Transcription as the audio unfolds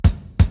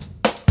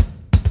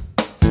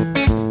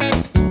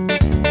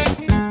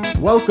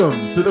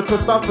Welcome to the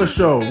COSAFA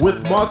Show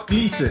with Mark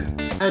Gleason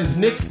and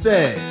Nick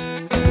Said.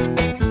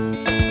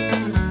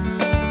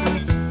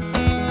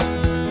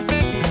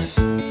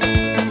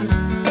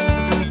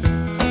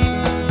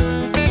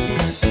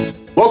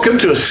 Welcome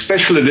to a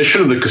special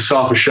edition of the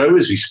COSAFA Show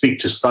as we speak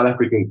to South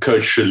African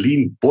coach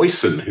Shilene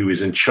Booysen, who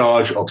is in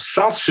charge of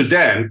South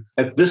Sudan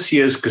at this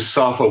year's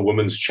COSAFA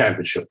Women's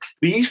Championship.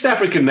 The East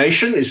African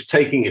nation is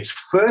taking its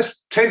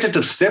first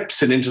tentative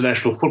steps in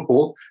international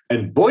football,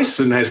 and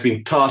Booysen has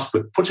been tasked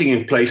with putting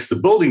in place the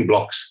building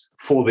blocks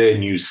for their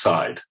new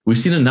side. We've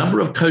seen a number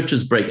of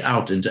coaches break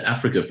out into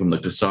Africa from the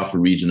COSAFA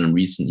region in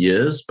recent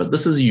years, but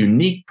this is a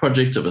unique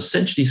project of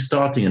essentially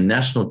starting a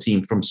national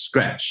team from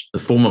scratch. The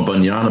former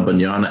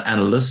Banyana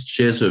analyst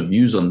shares her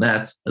views on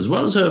that, as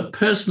well as her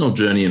personal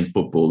journey in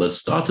football that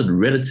started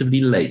relatively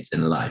late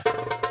in life.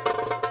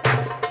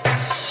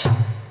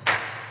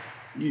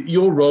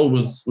 Your role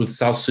with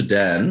South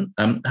Sudan,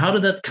 how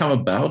did that come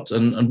about,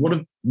 and what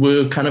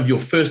were kind of your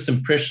first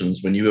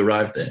impressions when you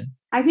arrived there?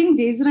 I think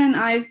Desiree and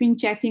I have been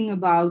chatting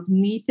about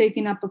me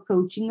taking up a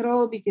coaching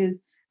role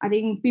because I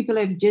think people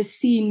have just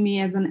seen me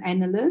as an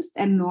analyst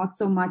and not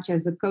so much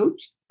as a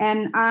coach.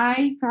 And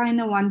I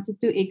kind of wanted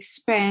to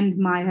expand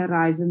my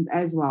horizons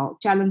as well,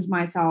 challenge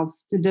myself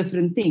to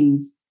different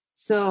things.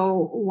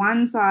 So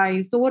once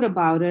I thought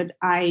about it,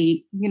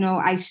 I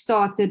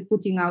started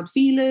putting out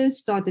feelers,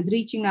 started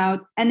reaching out.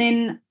 And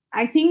then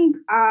I think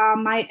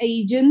my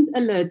agent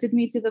alerted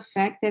me to the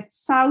fact that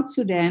South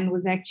Sudan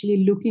was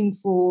actually looking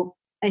for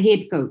a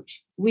head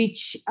coach,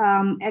 which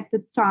at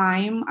the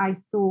time I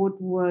thought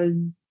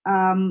was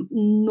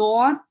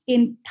not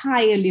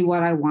entirely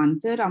what I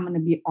wanted. I'm going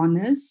to be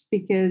honest,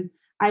 because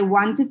I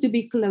wanted to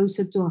be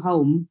closer to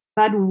home.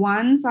 But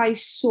once I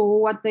saw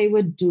what they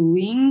were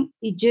doing,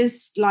 it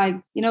just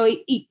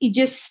it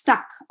just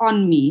stuck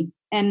on me.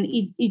 And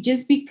it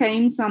just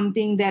became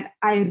something that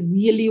I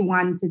really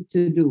wanted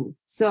to do.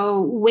 So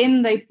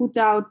when they put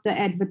out the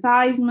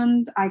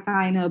advertisement, I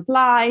kind of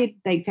applied.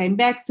 They came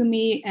back to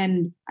me.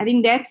 And I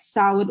think that's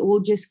how it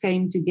all just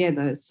came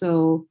together.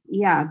 So,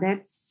 yeah,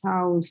 that's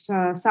how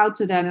South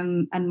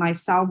Sudan and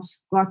myself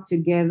got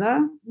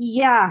together.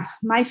 Yeah,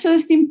 my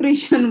first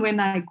impression when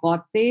I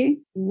got there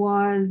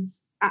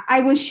was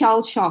I was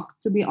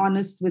shell-shocked, to be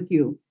honest with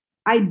you.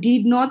 I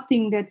did not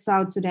think that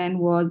South Sudan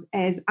was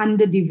as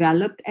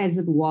underdeveloped as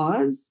it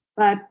was.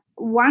 But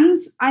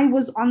once I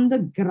was on the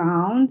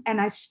ground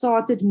and I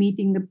started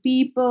meeting the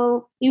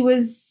people, it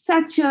was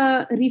such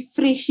a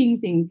refreshing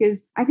thing,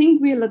 because I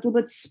think we're a little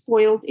bit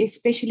spoiled,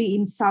 especially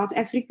in South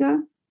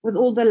Africa, with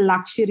all the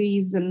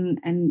luxuries and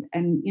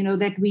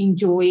that we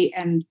enjoy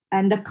and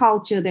the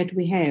culture that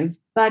we have.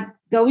 But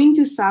going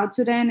to South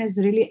Sudan has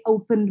really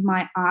opened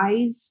my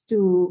eyes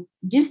to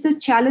just the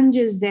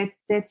challenges that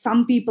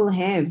some people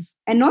have.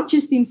 And not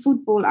just in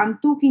football, I'm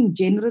talking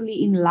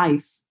generally in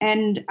life.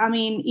 And I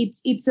mean,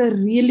 it's a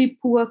really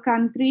poor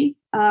country.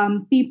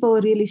 People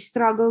really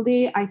struggle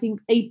there. I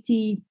think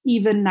 80,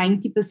 even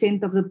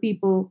 90% of the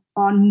people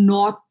are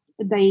not,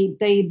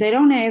 they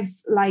don't have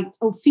like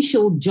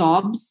official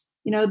jobs.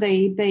 You know,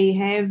 they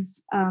have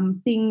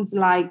things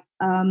like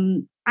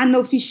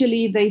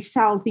unofficially they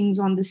sell things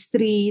on the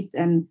street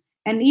and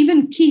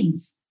even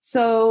kids.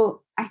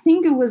 So I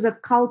think it was a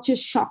culture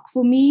shock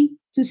for me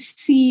to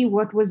see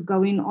what was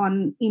going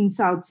on in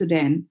South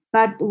Sudan.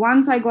 But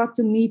once I got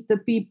to meet the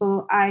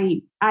people,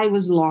 I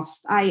was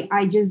lost. I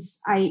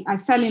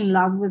fell in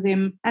love with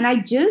them. And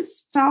I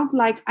just felt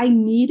like I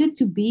needed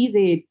to be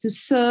there to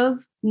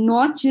serve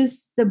not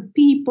just the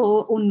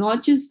people or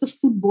not just the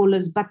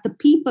footballers, but the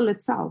people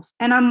itself.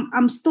 And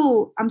I'm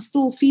still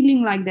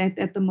feeling like that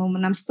at the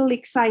moment. I'm still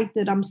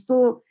excited. I'm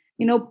still,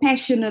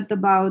 passionate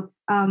about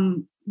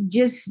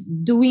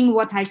just doing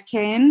what I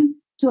can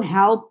to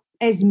help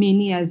as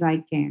many as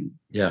I can.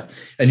 Yeah.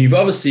 And you've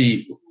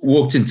obviously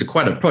walked into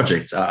quite a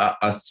project.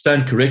 I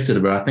stand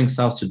corrected, but I think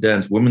South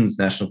Sudan's women's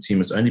national team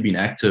has only been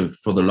active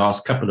for the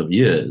last couple of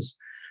years.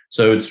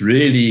 So it's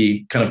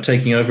really kind of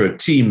taking over a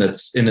team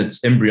that's in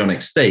its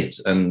embryonic state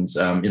and,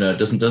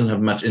 doesn't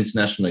have much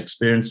international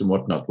experience and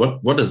whatnot.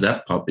 What has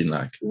that part been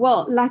like?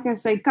 Well, like I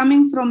say,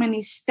 coming from an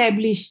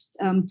established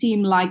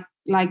team like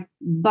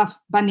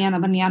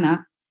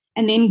Banyana,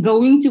 and then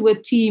going to a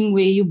team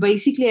where you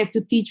basically have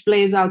to teach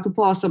players how to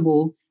pass a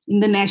ball in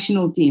the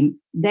national team,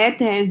 that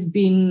has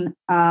been,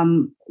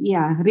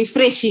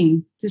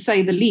 refreshing to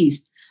say the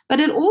least. But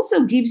it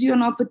also gives you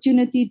an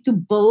opportunity to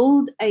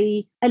build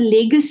a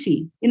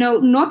legacy,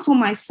 not for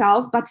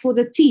myself, but for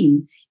the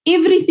team.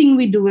 Everything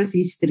we do is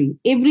history.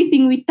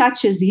 Everything we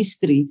touch is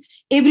history.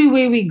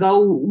 Everywhere we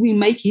go, we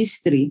make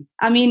history.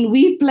 I mean,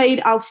 we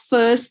played our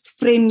first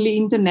friendly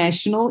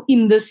international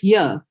in this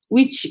year,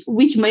 which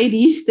made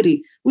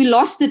history. We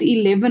lost it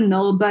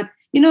 11-0, but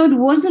it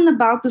wasn't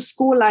about the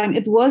scoreline.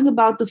 It was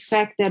about the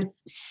fact that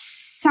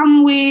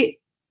somewhere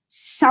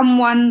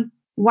someone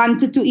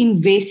wanted to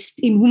invest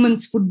in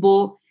women's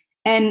football,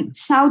 and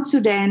South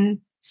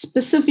Sudan,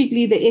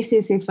 specifically the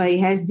SSFA,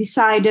 has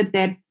decided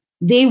that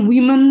their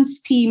women's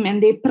team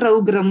and their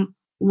program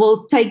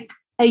will take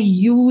a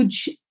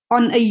huge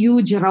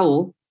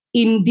role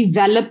in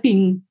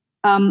developing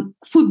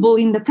football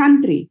in the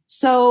country.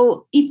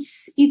 So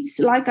it's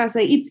like I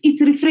say,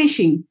 it's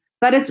refreshing,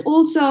 but it's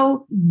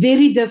also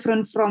very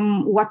different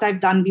from what I've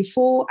done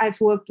before.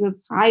 I've worked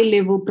with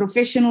high-level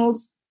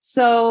professionals.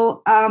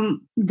 So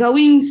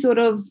going sort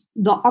of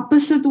the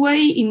opposite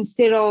way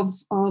instead of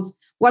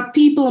what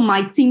people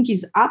might think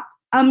is up.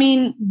 I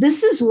mean,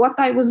 this is what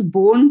I was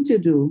born to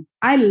do.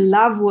 I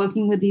love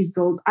working with these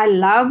girls. I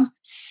love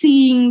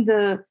seeing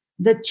the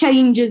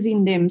changes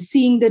in them,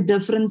 seeing the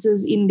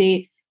differences in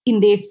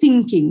their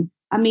thinking.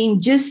 I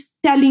mean, just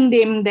telling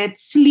them that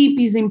sleep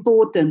is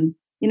important.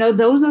 You know,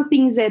 those are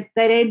things that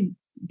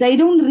they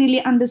don't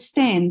really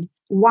understand.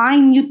 Why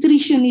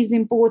nutrition is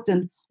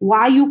important,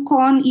 why you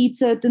can't eat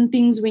certain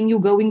things when you're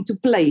going to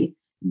play.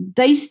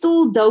 They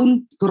still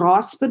don't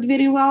grasp it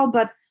very well,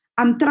 but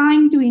I'm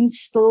trying to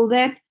instill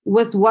that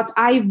with what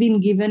I've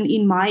been given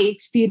in my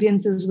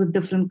experiences with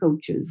different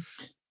coaches.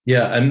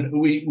 Yeah,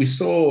 and we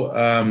saw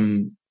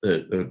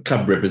the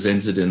club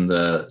represented in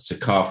the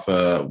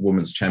COSAFA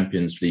Women's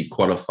Champions League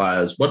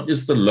qualifiers. What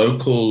is the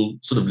local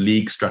sort of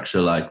league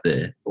structure like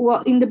there?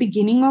 Well, in the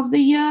beginning of the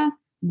year,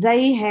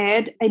 they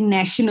had a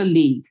national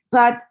league,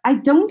 but I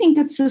don't think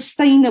it's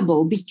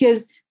sustainable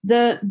because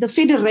the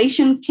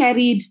federation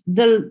carried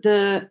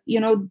the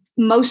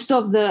most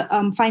of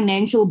the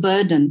financial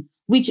burden,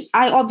 which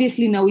I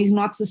obviously know is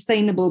not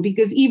sustainable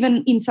because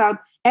even in South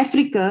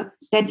Africa,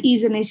 that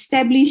is an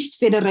established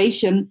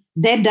federation,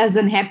 that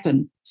doesn't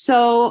happen.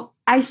 So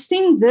I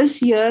think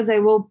this year they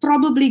will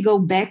probably go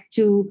back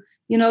to,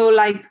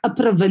 like a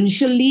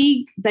provincial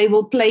league. They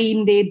will play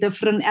in their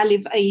different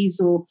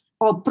LFAs or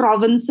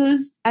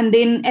provinces. And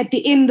then at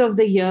the end of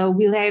the year,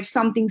 we'll have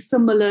something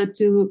similar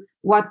to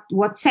what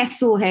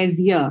Sasol has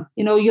here.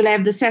 You'll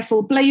have the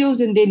Sasol players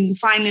and then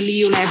finally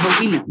you'll have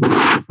a winner.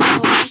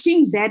 So I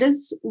think that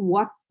is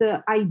what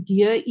the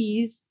idea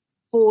is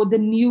for the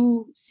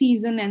new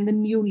season and the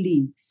new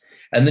leagues.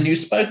 And then you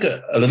spoke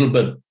a little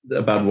bit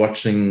about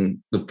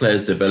watching the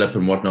players develop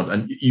and whatnot,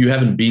 and you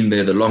haven't been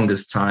there the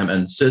longest time,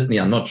 and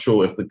certainly I'm not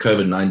sure if the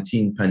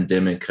COVID-19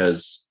 pandemic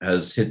has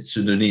hit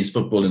Sudanese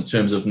football in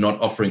terms of not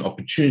offering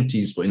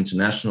opportunities for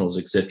internationals,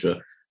 etc.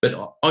 But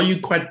are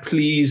you quite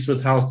pleased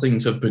with how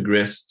things have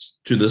progressed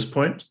to this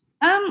point?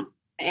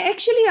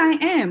 Actually, I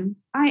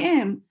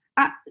am.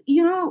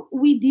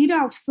 We did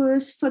our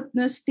first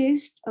fitness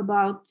test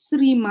about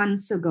 3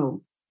 months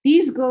ago.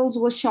 These girls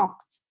were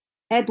shocked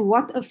at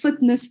what a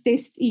fitness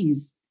test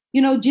is.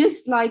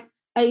 Just like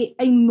a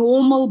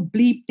normal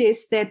bleep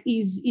test that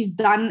is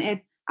done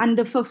at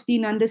under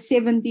 15, under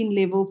 17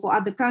 level for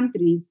other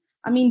countries.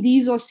 I mean,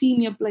 these are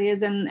senior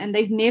players and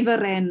they've never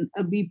ran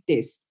a beep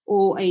test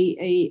or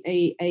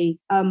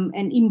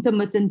an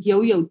intermittent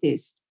yo-yo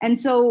test. And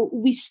so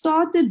we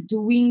started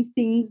doing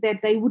things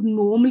that they would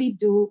normally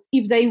do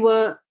if they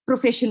were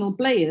professional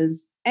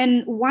players.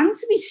 And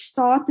once we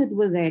started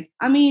with that,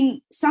 I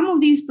mean, some of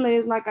these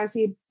players, like I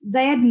said,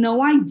 they had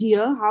no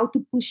idea how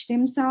to push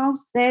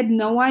themselves. They had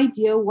no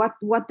idea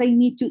what they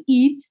need to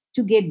eat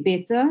to get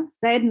better.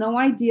 They had no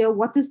idea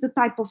what is the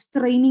type of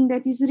training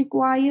that is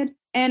required.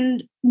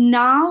 And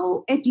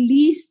now, at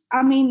least,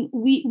 I mean,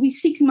 we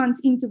 6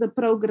 months into the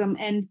program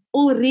and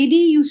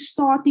already you're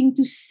starting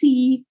to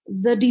see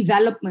the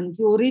development.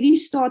 You're already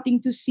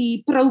starting to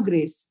see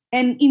progress.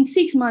 And in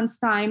 6 months'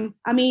 time,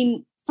 I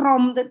mean,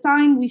 from the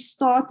time we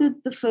started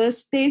the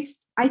first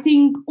test, I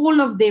think all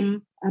of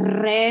them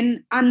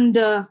ran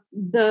under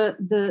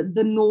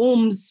the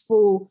norms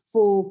for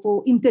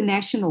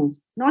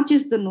internationals. Not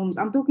just the norms.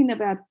 I'm talking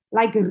about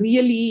like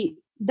really,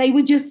 they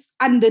were just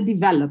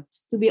underdeveloped,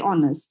 to be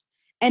honest.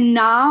 And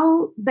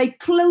now they're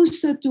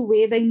closer to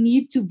where they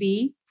need to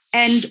be,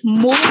 and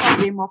more of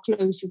them are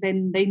closer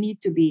than they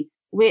need to be.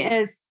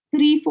 Whereas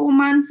 3-4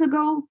 months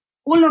ago,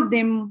 all of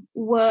them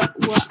were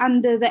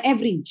under the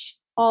average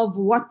of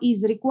what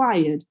is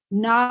required.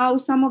 Now,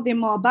 some of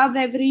them are above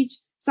average,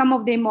 some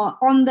of them are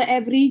on the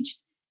average.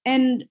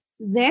 And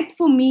that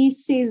for me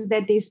says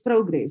that there's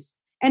progress.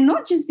 And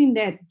not just in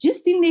that,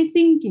 just in their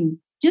thinking,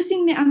 just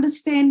in their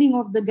understanding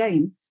of the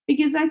game.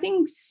 Because I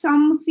think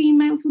some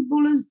female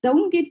footballers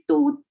don't get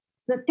taught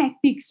the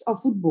tactics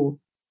of football.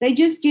 They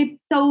just get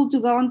told to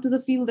go onto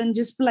the field and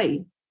just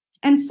play.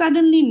 And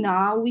suddenly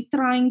now we're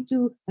trying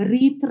to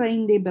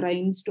retrain their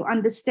brains to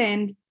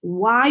understand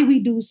why we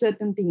do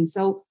certain things.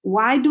 So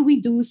why do we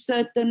do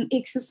certain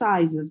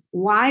exercises?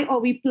 Why are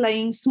we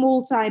playing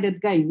small-sided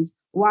games?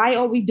 Why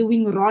are we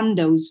doing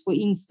rondos, for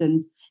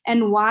instance?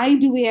 And why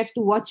do we have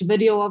to watch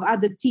video of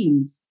other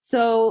teams?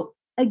 So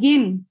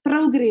again,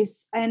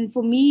 progress. And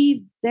for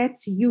me,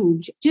 that's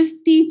huge.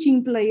 Just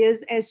teaching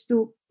players as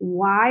to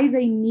why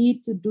they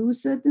need to do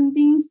certain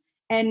things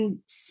and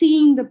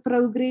seeing the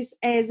progress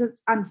as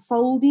it's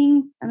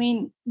unfolding. I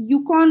mean,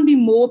 you can't be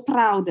more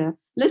prouder.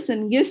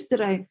 Listen,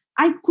 yesterday,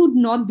 I could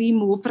not be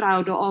more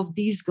prouder of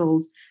these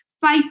girls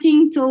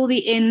fighting till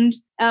the end,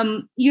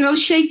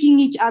 shaking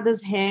each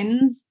other's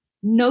hands.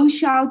 no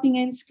shouting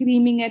and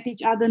screaming at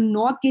each other,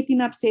 not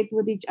getting upset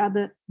with each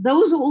other.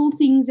 Those are all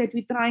things that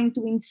we're trying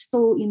to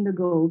instill in the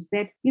girls,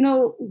 that,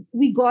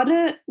 we've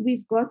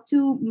got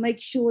to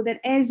make sure that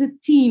as a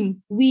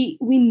team, we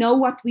know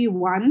what we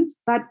want,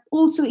 but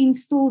also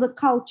instill the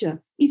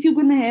culture. If you're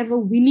going to have a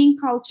winning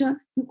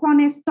culture, you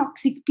can't have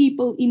toxic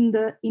people in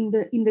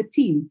the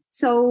team.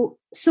 So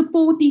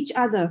support each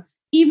other.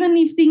 Even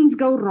if things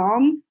go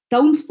wrong,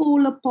 don't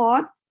fall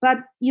apart,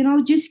 but,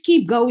 just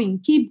keep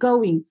going.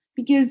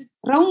 Because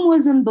Rome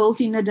wasn't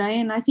built in a day,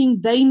 and I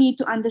think they need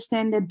to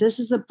understand that this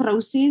is a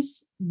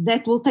process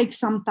that will take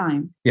some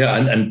time. Yeah,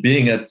 and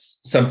being at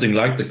something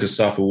like the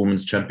COSAFA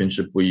Women's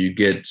Championship, where you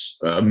get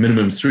a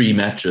minimum 3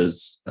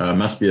 matches,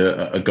 must be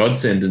a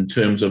godsend in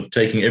terms of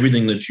taking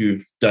everything that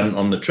you've done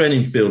on the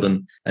training field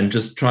and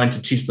just trying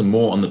to teach them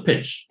more on the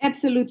pitch.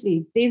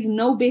 Absolutely. There's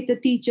no better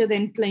teacher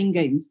than playing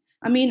games.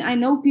 I mean, I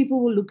know people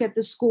will look at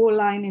the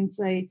scoreline and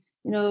say,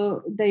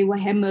 they were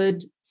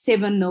hammered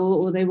 7-0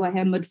 or they were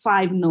hammered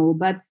 5-0.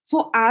 But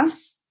for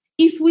us,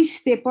 if we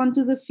step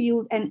onto the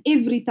field, and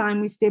every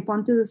time we step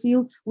onto the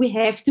field, we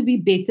have to be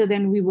better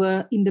than we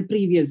were in the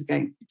previous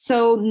game.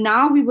 So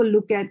now we will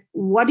look at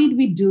what did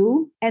we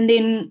do, and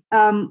then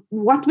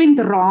what went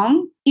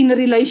wrong in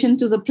relation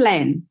to the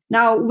plan.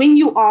 Now, when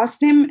you ask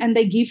them and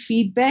they give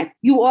feedback,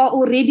 you are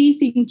already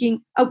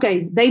thinking,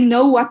 okay, they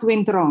know what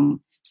went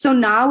wrong. So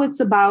now it's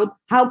about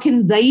how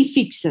can they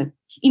fix it?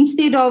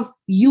 Instead of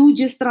you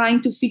just trying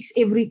to fix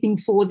everything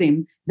for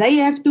them, they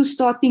have to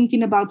start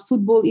thinking about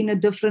football in a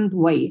different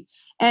way.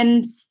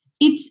 And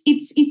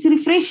it's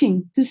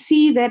refreshing to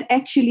see that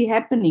actually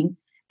happening.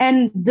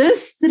 And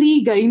this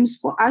 3 games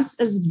for us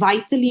is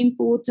vitally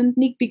important,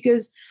 Nick,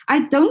 because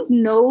I don't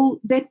know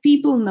that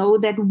people know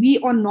that we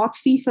are not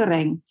FIFA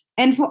ranked.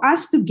 And for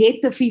us to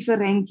get the FIFA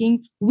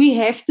ranking, we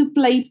have to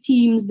play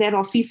teams that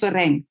are FIFA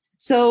ranked.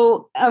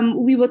 So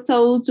we were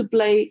told to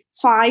play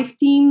 5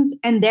 teams,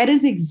 and that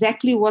is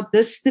exactly what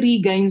this 3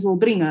 games will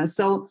bring us.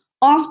 So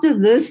after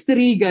this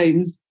 3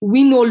 games,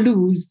 win or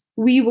lose,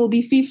 we will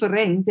be FIFA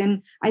ranked.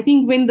 And I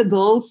think when the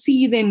girls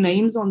see their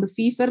names on the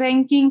FIFA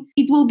ranking,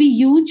 it will be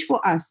huge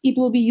for us. It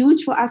will be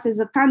huge for us as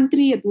a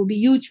country. It will be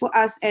huge for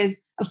us as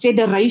a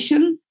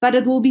federation, but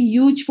it will be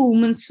huge for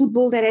women's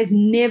football that has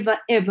never,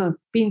 ever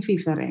been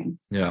FIFA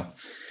ranked. Yeah.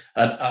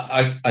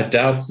 I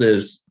doubt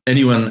there's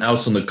anyone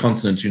else on the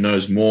continent who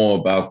knows more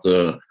about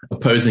the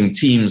opposing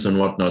teams and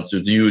whatnot. So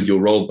do you, with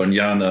your role,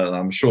 Banyana,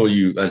 I'm sure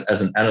you,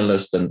 as an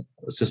analyst and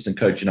assistant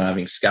coach,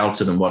 having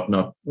scouted and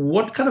whatnot,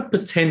 what kind of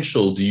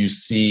potential do you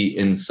see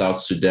in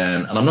South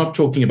Sudan? And I'm not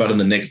talking about in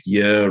the next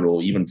year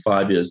or even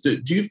 5 years. Do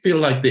you feel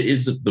like there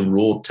is the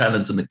raw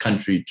talent in the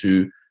country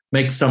to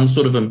make some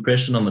sort of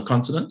impression on the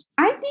continent?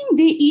 I think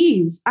there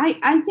is.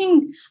 I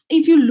think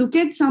if you look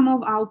at some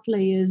of our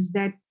players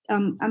that,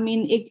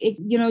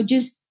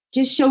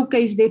 just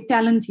showcase their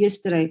talents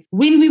yesterday.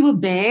 When we were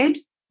bad,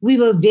 we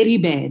were very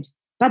bad.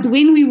 But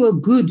when we were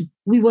good,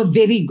 we were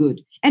very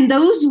good. And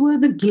those were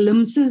the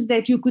glimpses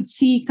that you could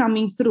see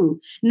coming through.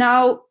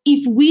 Now,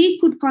 if we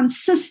could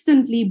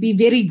consistently be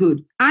very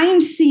good, I'm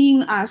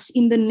seeing us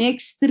in the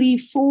next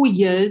 3-4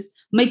 years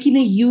making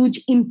a huge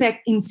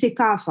impact in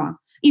COSAFA.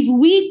 If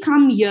we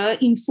come here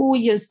in 4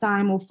 years'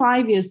 time or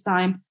 5 years'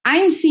 time,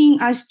 I'm seeing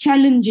us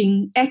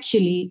challenging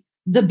actually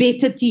the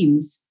better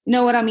teams. You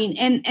know what I mean?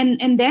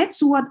 And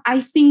that's what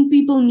I think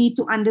people need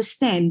to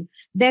understand,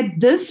 that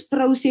this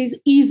process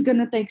is going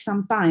to take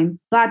some time.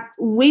 But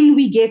when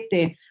we get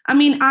there,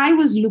 I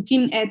was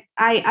looking at,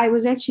 I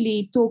was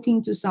actually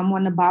talking to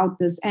someone about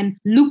this and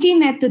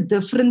looking at the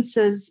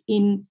differences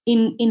in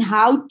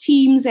how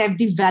teams have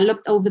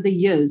developed over the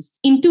years.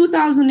 In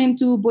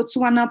 2002,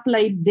 Botswana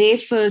played their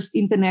first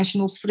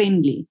international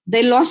friendly.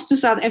 They lost to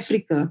South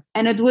Africa,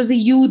 and it was a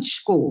huge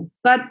score.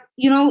 But,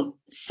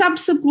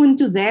 subsequent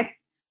to that,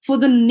 for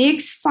the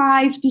next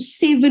 5 to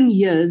 7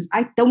 years,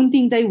 I don't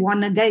think they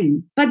won a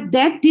game. But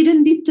that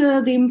didn't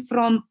deter them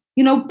from,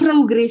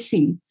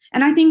 progressing.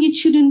 And I think it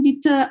shouldn't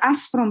deter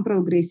us from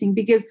progressing,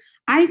 because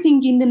I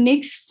think in the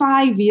next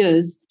 5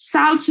 years,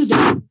 South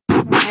Sudan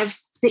have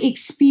the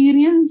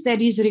experience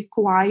that is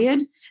required.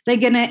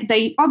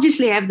 They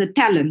obviously have the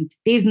talent.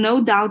 There's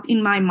no doubt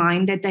in my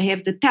mind that they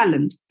have the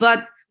talent.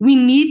 But we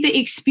need the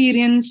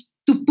experience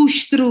to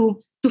push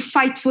through, to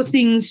fight for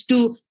things,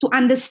 to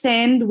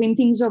understand when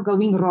things are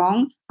going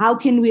wrong. How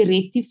can we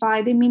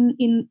rectify them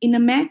in a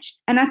match?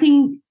 And I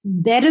think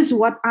that is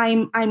what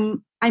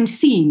I'm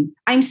seeing.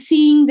 I'm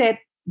seeing that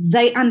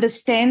they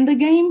understand the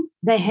game.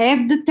 They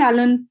have the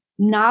talent.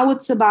 Now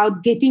it's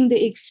about getting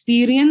the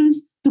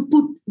experience to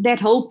put that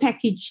whole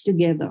package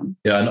together.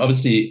 Yeah, and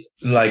obviously,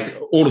 like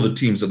all of the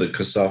teams of the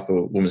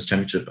COSAFA Women's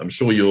Championship, I'm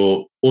sure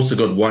you're also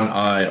got one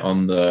eye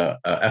on the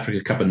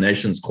Africa Cup of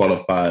Nations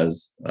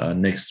qualifiers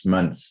next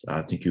month.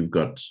 I think you've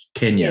got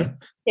Kenya.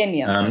 Yeah.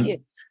 Kenya, yes.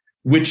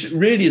 Which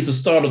really is the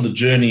start of the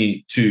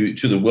journey to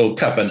the World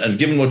Cup. And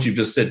given what you've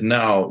just said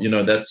now,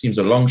 that seems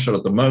a long shot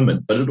at the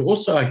moment. But it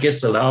also, I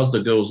guess, allows the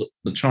girls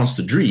the chance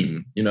to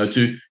dream,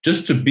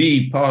 to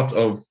be part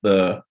of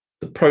the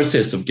the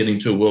process of getting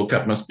to a World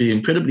Cup must be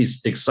incredibly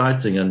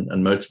exciting and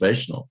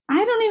motivational.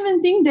 I don't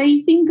even think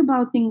they think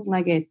about things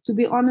like that, to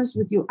be honest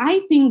with you. I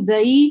think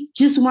they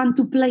just want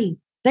to play.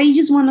 They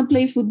just want to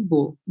play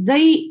football.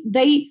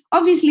 They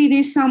obviously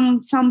there's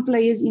some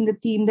players in the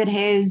team that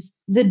has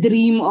the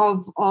dream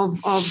of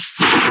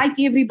like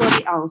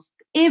everybody else.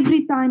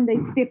 Every time they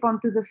step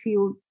onto the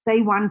field,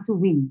 they want to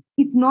win.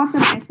 It's not a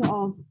matter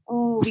of,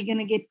 oh, we're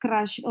gonna get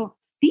crushed. Oh,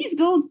 these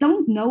girls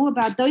don't know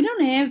about, they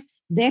don't have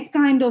that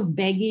kind of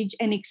baggage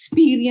and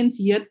experience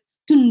yet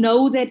to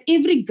know that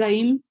every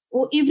game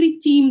or every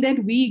team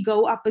that we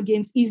go up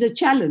against is a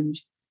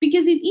challenge.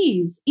 Because it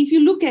is. If you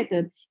look at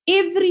it,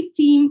 every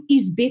team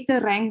is better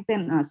ranked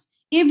than us.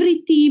 Every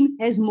team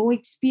has more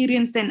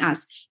experience than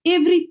us.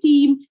 Every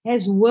team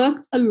has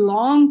worked a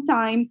long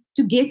time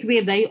to get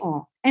where they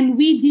are. And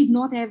we did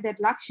not have that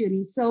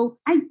luxury. So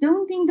I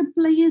don't think the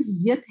players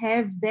yet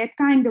have that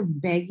kind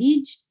of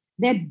baggage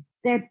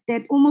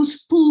that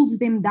almost pulls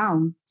them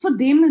down. For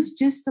them, it's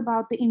just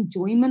about the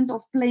enjoyment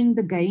of playing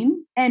the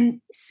game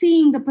and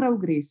seeing the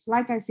progress.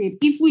 Like I said,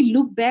 if we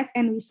look back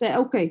and we say,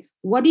 okay,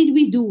 what did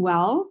we do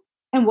well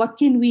and what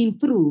can we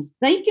improve?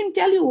 They can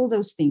tell you all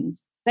those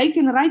things. They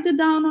can write it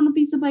down on a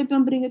piece of paper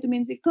and bring it to me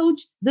and say,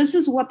 Coach, this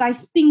is what I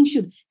think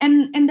should.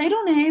 And they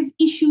don't have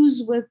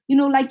issues with,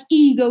 like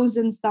egos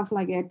and stuff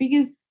like that,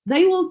 because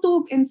they will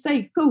talk and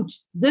say,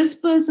 Coach, this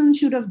person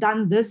should have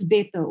done this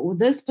better, or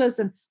this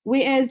person.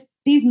 Whereas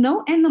there's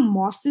no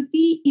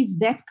animosity if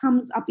that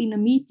comes up in a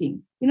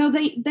meeting.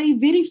 They're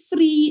very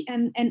free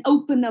and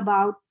open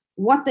about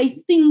what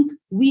they think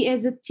we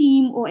as a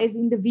team or as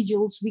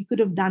individuals, we could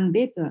have done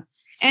better.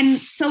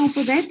 And so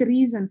for that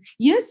reason,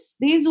 yes,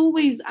 there's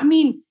always,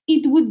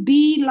 it would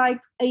be like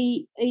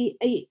a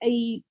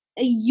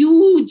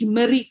huge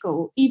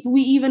miracle if we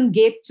even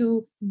get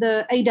to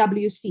the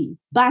AWC.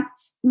 But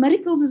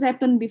miracles has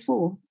happened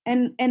before.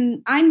 And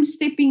I'm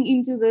stepping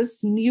into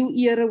this new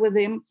era with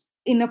them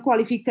in a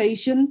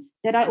qualification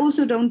that I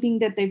also don't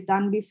think that they've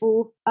done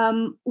before.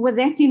 With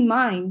that in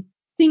mind,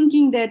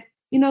 thinking that,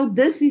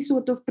 this is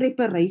sort of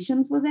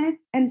preparation for that.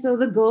 And so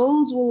the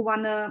girls will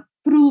want to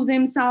prove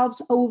themselves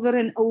over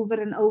and over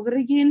and over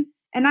again.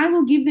 And I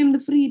will give them the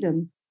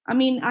freedom.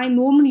 I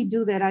normally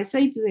do that. I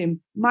say to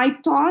them, my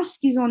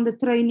task is on the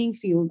training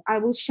field. I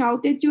will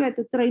shout at you at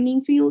the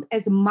training field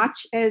as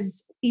much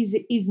as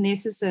is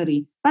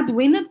necessary. But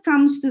when it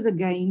comes to the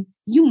game,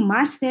 you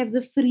must have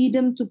the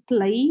freedom to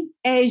play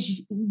as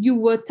you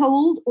were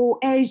told or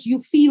as you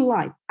feel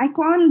like. I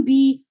can't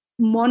be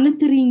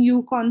monitoring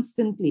you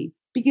constantly,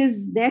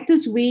 because that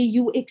is where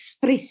you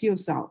express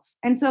yourself.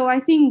 And so I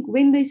think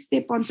when they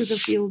step onto the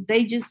field,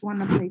 they just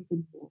want to play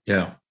football.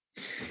 Yeah.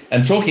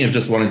 And talking of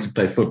just wanting to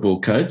play football,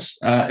 Coach,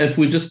 if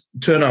we just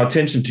turn our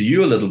attention to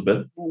you a little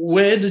bit,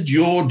 where did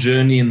your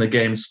journey in the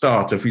game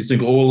start? If we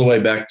think all the way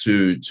back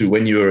to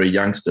when you were a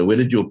youngster, where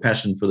did your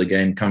passion for the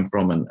game come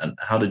from, and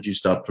how did you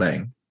start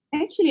playing?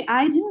 Actually,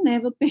 I didn't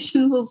have a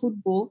passion for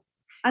football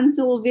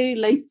until very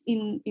late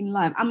in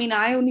life.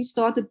 I only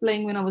started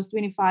playing when I was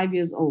 25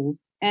 years old.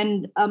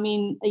 And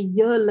a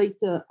year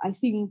later, I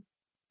think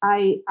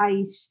I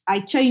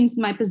changed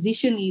my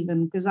position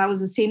even, because I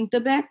was a centre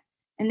back.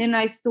 And then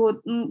I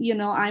thought,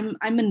 I'm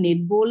a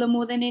netballer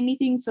more than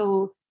anything,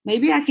 so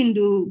maybe I can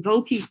do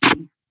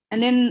goalkeeping.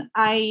 And then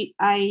I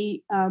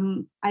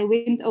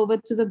went over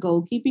to the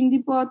goalkeeping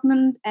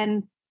department,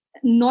 and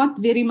not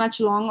very much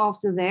long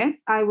after that,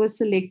 I was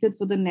selected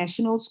for the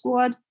national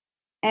squad.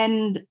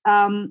 And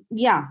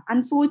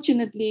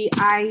unfortunately,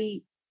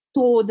 I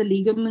tore the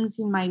ligaments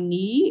in my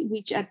knee,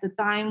 which at the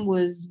time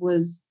was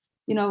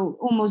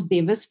almost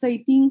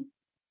devastating.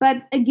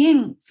 But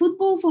again,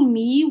 football for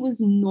me was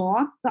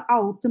not the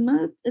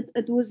ultimate.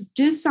 It was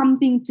just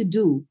something to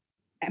do.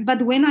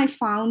 But when I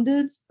found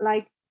it,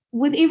 like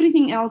with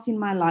everything else in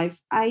my life,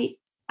 I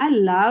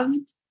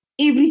loved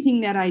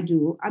everything that I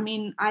do.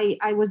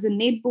 I was a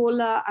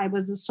netballer, I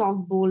was a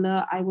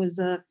softballer, I was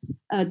a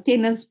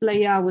tennis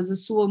player, I was a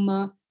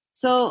swimmer.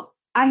 So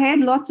I had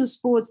lots of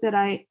sports that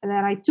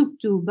I took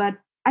to. But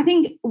I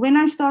think when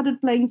I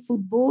started playing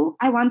football,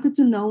 I wanted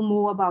to know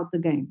more about the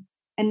game.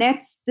 And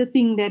that's the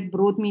thing that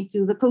brought me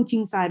to the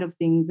coaching side of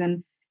things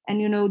and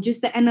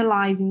just the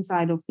analyzing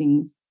side of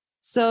things.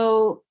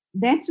 So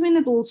that's when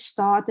it all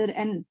started.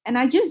 And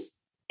I just,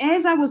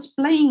 as I was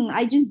playing,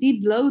 I just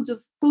did loads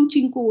of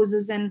coaching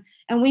courses and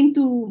went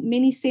to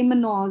many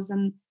seminars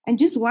and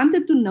just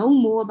wanted to know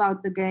more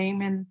about the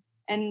game. And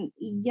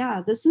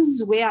this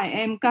is where I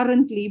am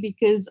currently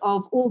because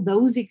of all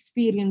those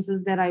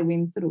experiences that I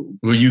went through.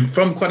 Were you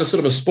from quite a sort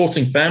of a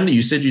sporting family?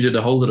 You said you did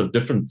a whole lot of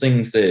different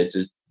things there.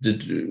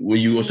 Were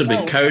you also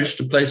encouraged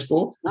to play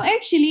sport? No,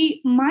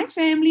 actually, my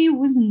family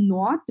was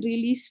not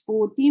really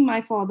sporty.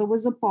 My father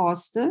was a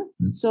pastor.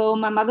 So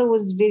my mother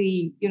was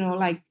very,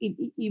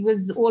 he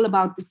was all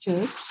about the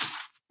church.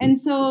 And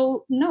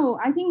so, no,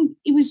 I think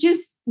it was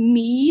just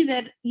me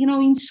that,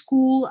 in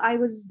school,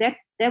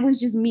 that was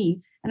just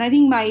me. And I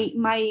think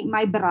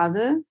my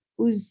brother,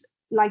 who's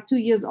like 2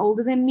 years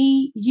older than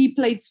me, he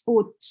played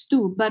sports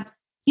too. But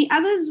the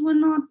others were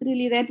not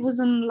really, that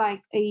wasn't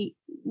like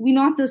we're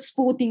not a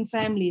sporting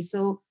family.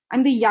 So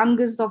I'm the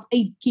youngest of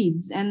 8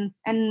 kids, and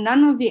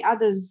none of the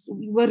others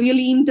were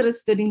really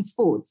interested in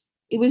sports.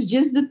 It was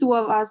just the two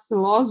of us, the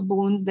lost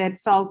bones, that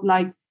felt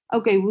like,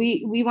 okay,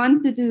 we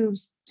wanted to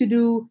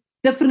do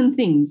different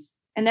things.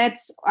 And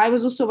I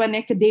was also an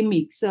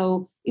academic.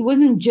 So it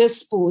wasn't just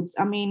sports.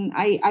 I mean,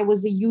 I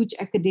was a huge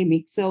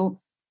academic. So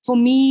for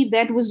me,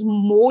 that was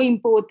more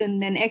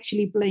important than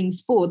actually playing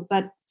sport.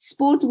 But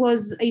sport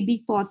was a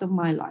big part of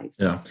my life.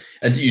 Yeah.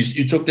 And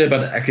you talked there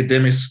about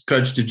academics,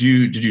 Coach. Did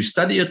you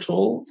study at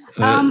all?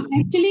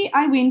 Actually,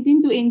 I went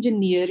into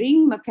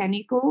engineering,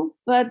 mechanical.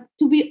 But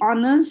to be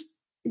honest,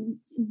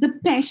 the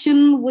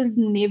passion was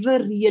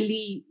never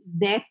really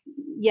that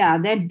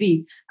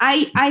big.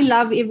 I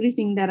love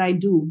everything that I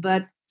do.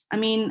 But I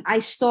mean, I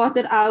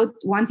started out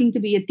wanting to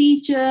be a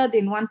teacher,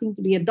 then wanting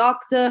to be a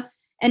doctor,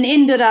 and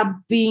ended up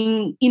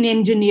being in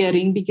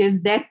engineering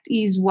because that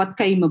is what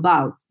came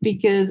about.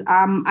 Because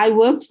I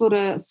worked for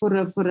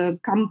a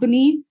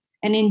company,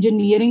 an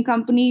engineering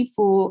company,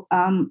 for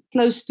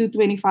close to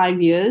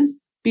 25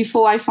 years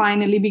before I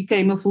finally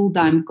became a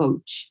full-time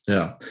coach.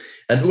 Yeah.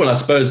 And well, I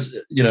suppose,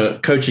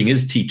 coaching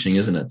is teaching,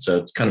 isn't it? So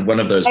it's kind of one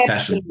of those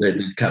passions that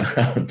did come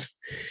out.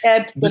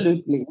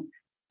 Absolutely.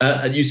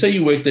 You say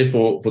you worked there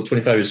for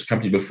 25 years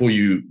company before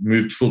you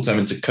moved full-time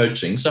into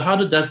coaching. So how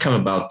did that come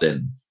about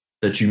then,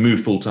 that you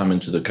moved full-time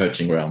into the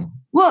coaching realm?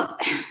 Well,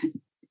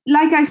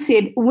 like I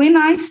said, when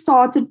I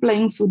started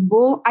playing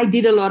football, I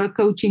did a lot of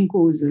coaching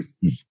courses.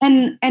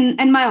 And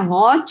my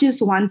heart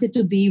just wanted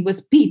to be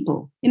with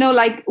people.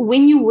 Like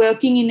when you're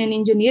working in an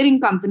engineering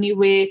company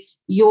where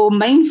your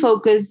main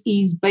focus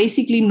is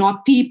basically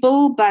not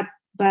people, but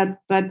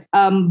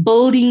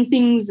building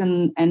things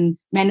and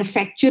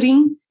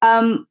manufacturing.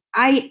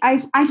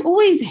 I've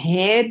always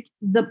had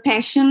the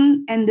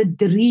passion and the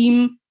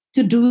dream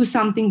to do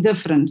something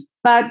different.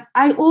 But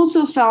I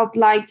also felt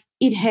like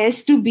it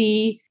has to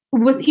be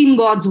within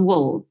God's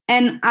will.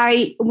 And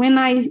when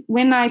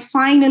I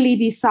finally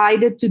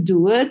decided to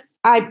do it,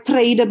 I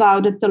prayed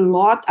about it a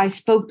lot. I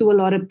spoke to a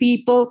lot of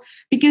people,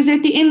 because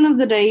at the end of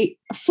the day,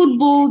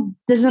 football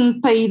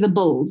doesn't pay the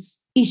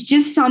bills. It's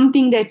just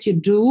something that you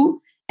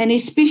do. And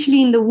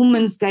especially in the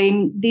women's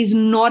game, there's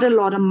not a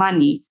lot of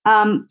money.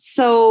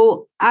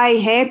 So I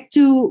had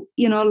to,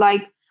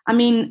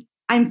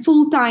 I'm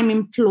full-time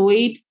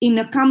employed in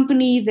a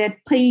company that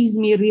pays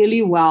me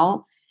really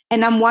well.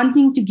 And I'm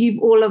wanting to give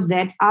all of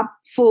that up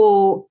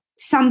for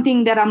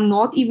something that I'm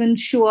not even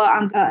sure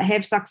I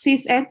have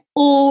success at,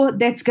 or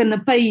that's going to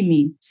pay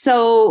me.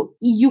 So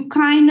you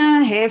kind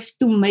of have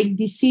to make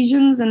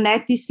decisions, and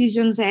that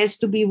decisions has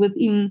to be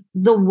within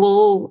the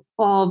will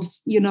of,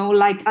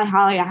 like a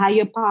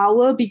higher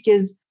power,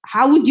 because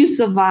how would you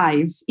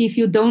survive if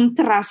you don't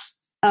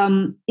trust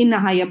in a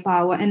higher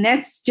power? And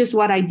that's just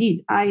what I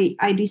did.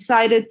 I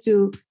decided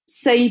to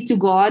say to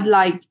God,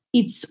 like,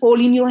 it's all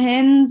in your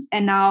hands.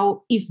 And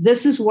now if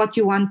this is what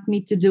you want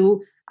me to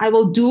do, I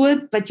will do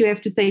it, but you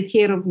have to take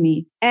care of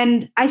me.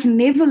 And I've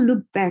never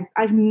looked back.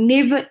 I've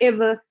never,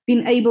 ever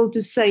been able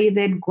to say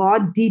that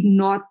God did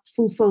not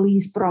fulfill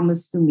his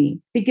promise to me,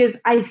 because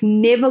I've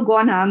never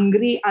gone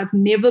hungry. I've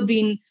never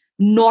been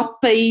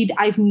not paid.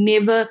 I've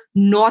never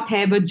not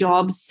have a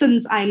job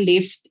since I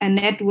left. And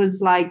that was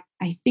like,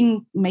 I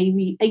think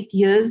maybe 8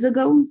 years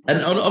ago.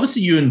 And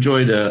obviously you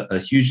enjoyed a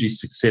hugely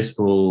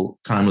successful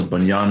time with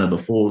Banyana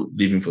before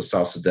leaving for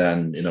South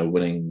Sudan,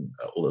 winning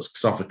all those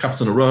COSAFA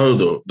Cups in a row,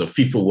 the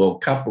FIFA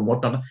World Cup and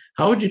whatnot.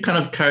 How would you kind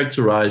of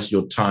characterize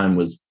your time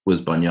with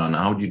Banyana?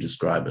 How would you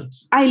describe it?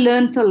 I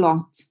learned a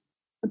lot.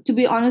 To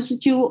be honest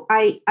with you,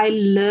 I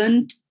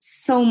learned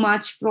so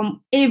much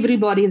from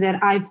everybody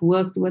that I've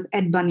worked with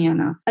at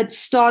Banyana. It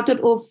started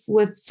off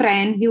with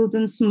Fran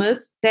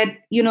Hilton-Smith that,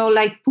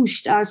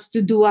 pushed us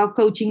to do our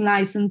coaching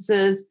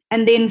licenses.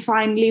 And then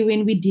finally,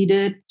 when we did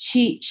it,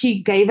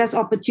 she gave us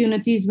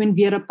opportunities when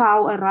Vera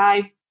Pau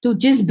arrived to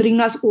just bring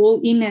us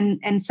all in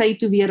and say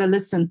to Vera,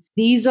 listen,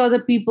 these are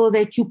the people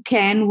that you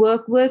can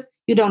work with.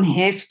 You don't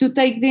have to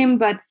take them,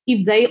 but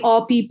if they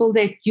are people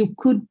that you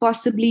could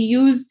possibly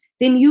use,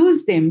 then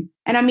use them.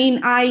 And I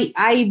mean,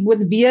 I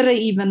with Vera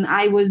even,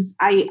 I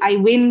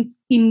went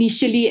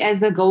initially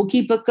as a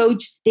goalkeeper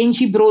coach. Then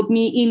she brought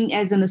me in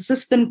as an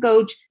assistant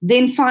coach.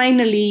 Then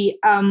finally,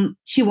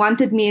 she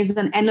wanted me as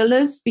an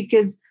analyst,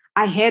 because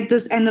I had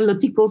this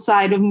analytical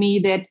side of me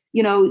that,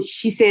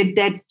 she said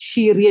that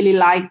she really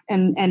liked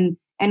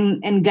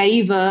and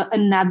gave her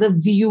another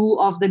view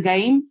of the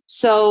game.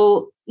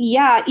 So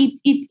yeah,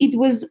 it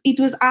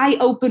was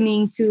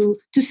eye-opening to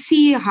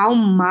see how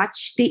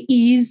much there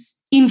is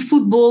in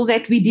football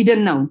that we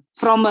didn't know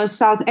from a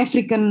South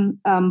African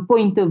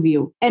point of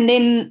view. And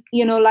then,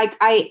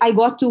 I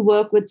got to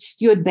work with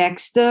Stuart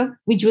Baxter,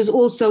 which was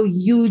also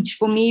huge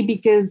for me,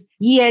 because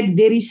he had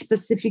very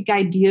specific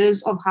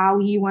ideas of how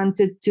he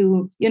wanted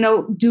to,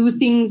 do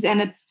things.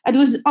 And it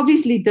was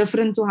obviously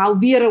different to how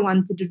Vera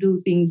wanted to do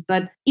things,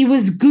 but it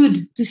was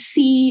good to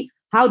see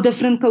how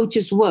different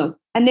coaches work.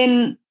 And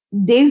then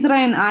Desra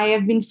and I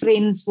have been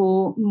friends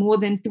for more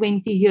than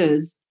 20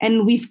 years.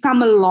 And we've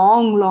come a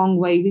long, long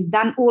way. We've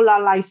done all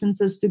our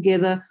licenses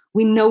together.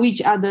 We know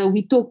each other.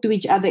 We talk to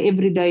each other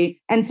every day.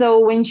 And so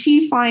when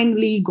she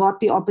finally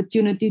got the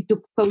opportunity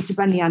to coach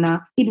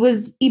Banyana, it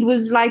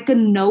was like a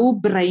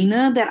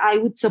no-brainer that I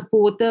would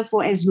support her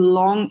for as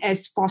long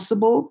as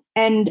possible.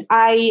 And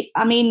I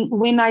mean,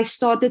 when I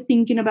started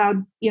thinking about,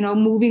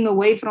 moving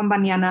away from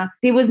Banyana,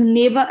 there was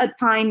never a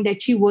time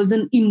that she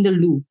wasn't in the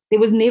loop. There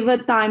was never a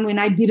time when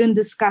I didn't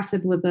discuss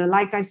it with her.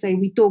 Like I say,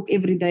 we talk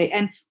every day,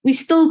 and we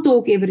still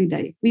talk every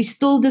day. We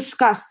still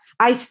discuss.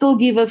 I still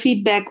give her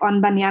feedback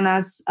on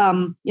Banyana's,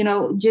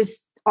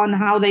 just on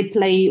how they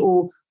play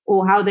or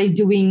how they're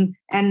doing.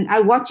 And I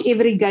watch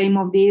every game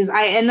of theirs.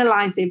 I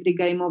analyze every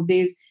game of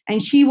theirs.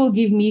 And she will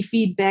give me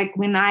feedback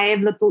when I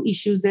have little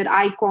issues that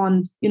I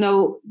can't,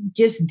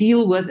 just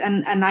deal with.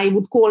 And I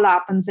would call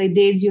up and say,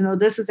 this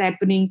is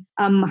happening.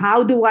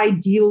 How do I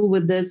deal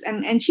with this?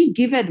 And she'd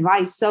give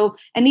advice. So,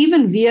 and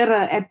even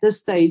Vera at this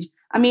stage,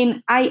 I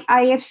mean, I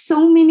have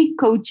so many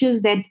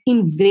coaches that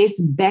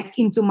invest back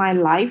into my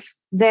life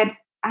that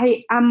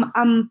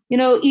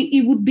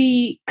it would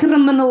be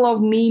criminal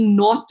of me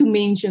not to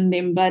mention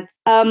them. But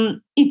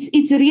it's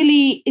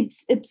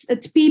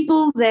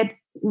people that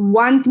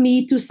want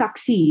me to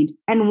succeed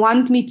and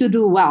want me to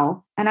do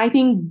well. And I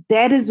think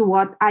that is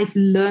what I've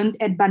learned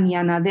at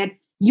Banyana, that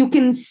you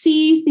can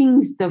see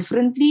things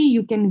differently,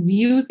 you can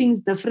view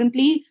things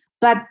differently,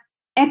 but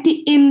at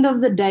the end of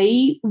the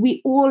day,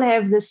 we all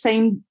have the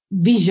same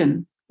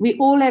vision. We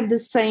all have the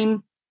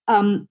same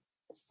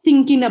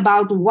thinking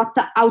about what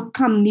the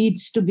outcome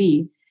needs to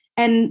be.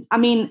 And I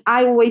mean,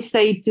 I always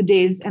say to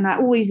Des, and I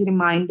always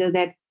remind her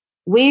that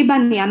where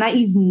Banyana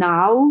is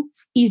now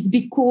is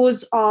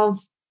because of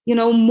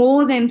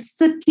more than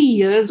 30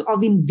 years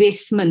of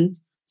investment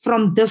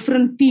from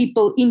different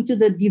people into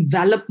the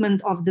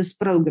development of this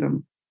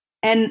program.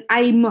 And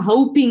I'm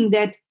hoping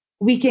that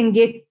we can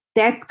get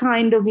that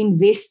kind of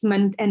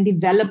investment and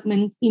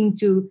development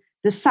into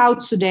the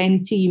South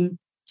Sudan team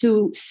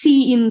to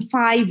see in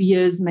 5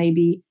 years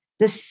maybe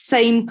the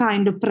same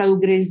kind of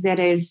progress that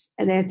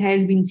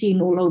has been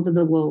seen all over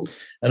the world.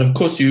 And of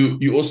course,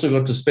 you also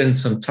got to spend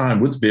some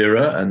time with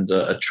Vera and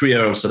a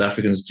trio of South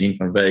Africans, Jean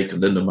van Wyk,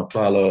 Linda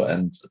Maklalo,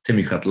 and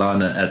Temi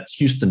Kgatlana at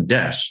Houston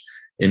Dash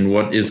in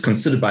what is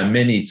considered by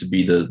many to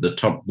be the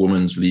top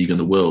women's league in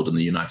the world in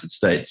the United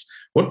States.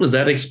 What was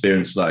that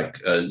experience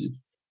like,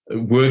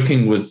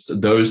 working with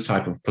those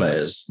type of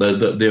players,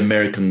 the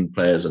American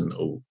players and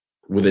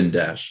within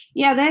Dash?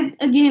 Yeah, that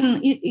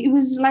again, it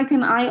was like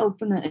an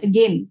eye-opener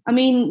again. I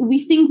mean, we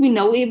think we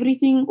know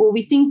everything, or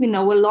we think we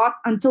know a lot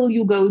until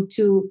you go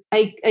to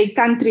a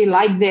country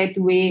like that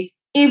where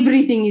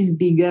everything is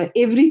bigger,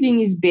 everything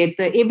is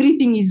better,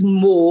 everything is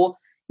more,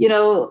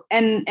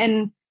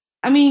 and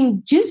I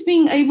mean, just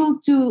being able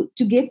to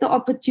get the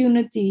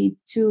opportunity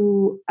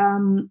to,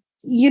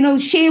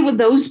 share with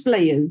those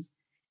players.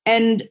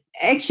 And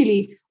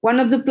actually, one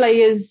of the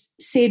players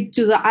said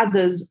to the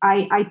others,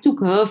 I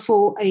took her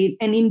for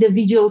an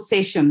individual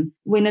session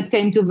when it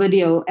came to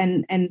video.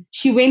 And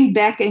she went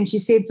back and she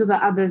said to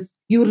the others,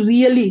 you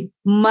really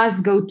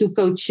must go to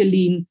Coach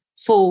Shilene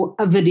for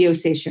a video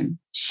session.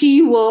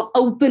 She will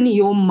open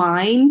your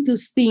mind to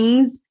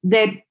things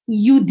that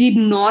you did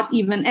not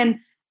even. And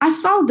I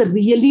felt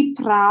really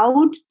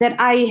proud that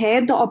I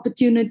had the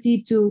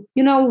opportunity to,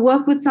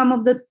 work with some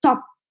of the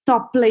top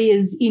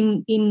players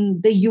in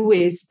the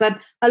US, but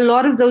a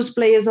lot of those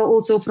players are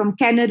also from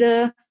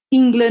Canada,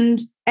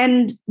 England,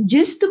 and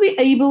just to be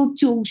able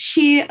to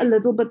share a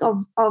little bit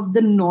of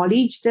the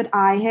knowledge that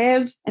I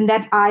have and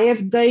that I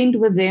have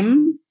gained with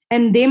them,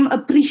 and them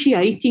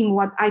appreciating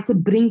what I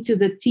could bring to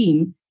the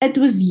team. It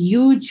was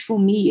huge for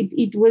me.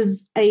 It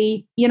was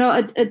it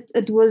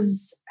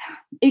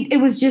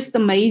was just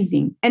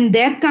amazing. And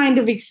that kind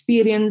of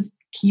experience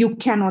you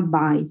cannot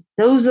buy.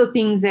 Those are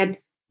things that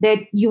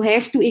you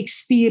have to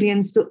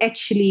experience to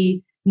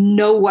actually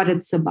know what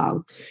it's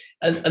about.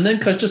 And then,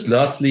 Coach, just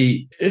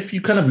lastly, if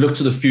you kind of look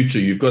to the future,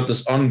 you've got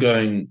this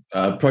ongoing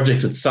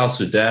project at South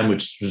Sudan,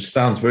 which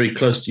sounds very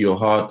close to your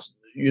heart.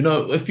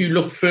 If you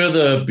look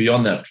further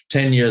beyond that,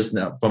 10 years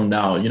from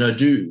now,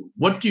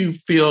 what do you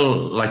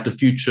feel like the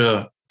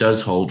future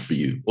does hold for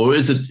you? Or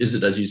is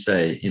it, as you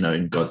say,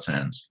 in God's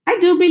hands? I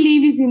do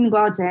believe it's in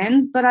God's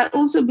hands, but I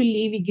also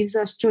believe He gives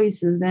us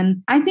choices.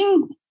 And I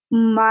think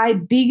my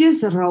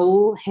biggest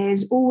role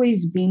has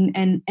always been,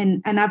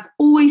 and I've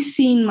always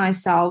seen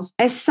myself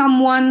as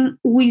someone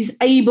who is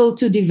able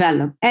to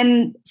develop.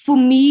 And for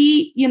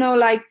me,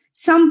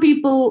 some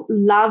people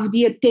love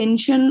the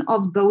attention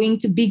of going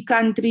to big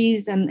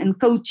countries and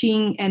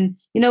coaching and,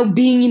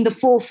 being in the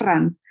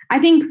forefront. I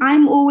think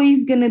I'm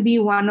always going to be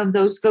one of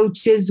those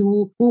coaches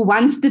who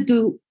wants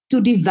to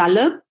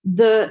develop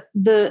the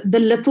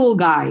little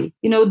guy,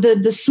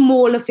 the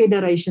smaller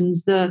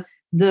federations, the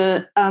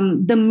the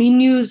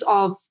menus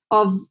of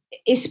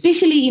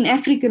especially in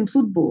African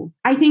football.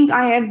 I think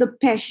I have the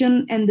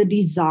passion and the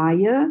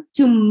desire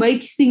to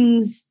make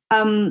things.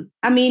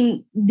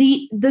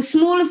 The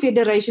smaller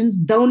federations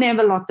don't have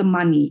a lot of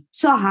money.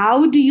 So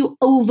how do you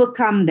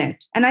overcome that?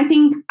 And I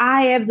think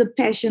I have the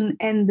passion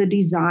and the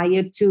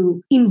desire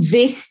to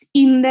invest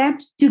in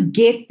that, to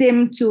get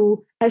them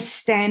to a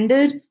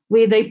standard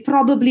where they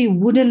probably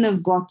wouldn't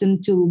have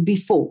gotten to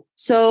before.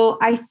 So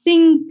I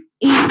think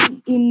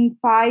in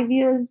 5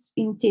 years,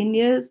 in 10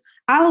 years,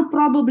 I'll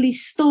probably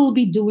still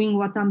be doing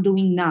what I'm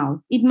doing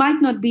now. It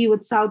might not be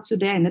with South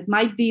Sudan. It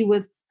might be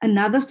with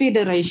another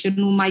federation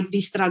who might be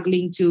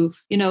struggling to,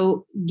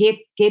 get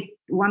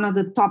one of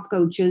the top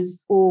coaches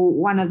or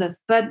one of the.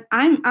 But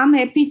I'm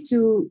happy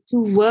to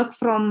work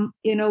from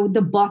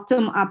the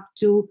bottom up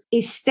to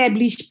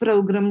establish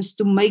programs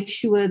to make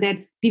sure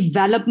that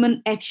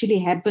development actually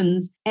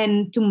happens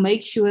and to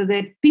make sure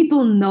that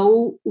people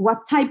know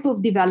what type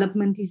of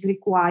development is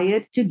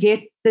required to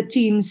get the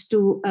teams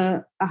to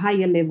a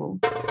higher level.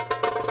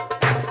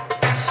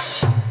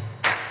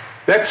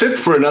 That's it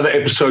for another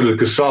episode of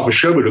the COSAFA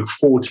Show. We look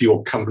forward to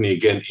your company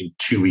again in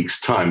 2 weeks'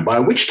 time, by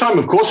which time,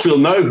 of course, we'll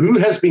know who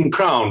has been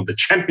crowned the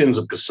champions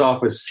of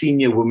COSAFA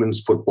senior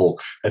women's football.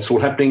 That's all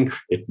happening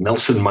at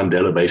Nelson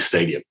Mandela Bay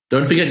Stadium.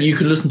 Don't forget, you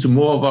can listen to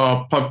more of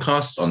our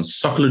podcasts on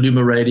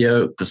Sokoladuma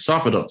Radio,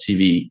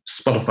 COSAFA.tv,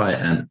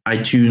 Spotify, and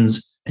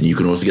iTunes. And you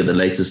can also get the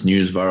latest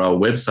news via our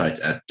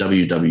website at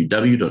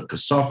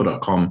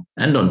www.cosafa.com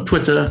and on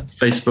Twitter,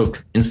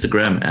 Facebook,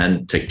 Instagram,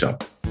 and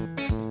TikTok.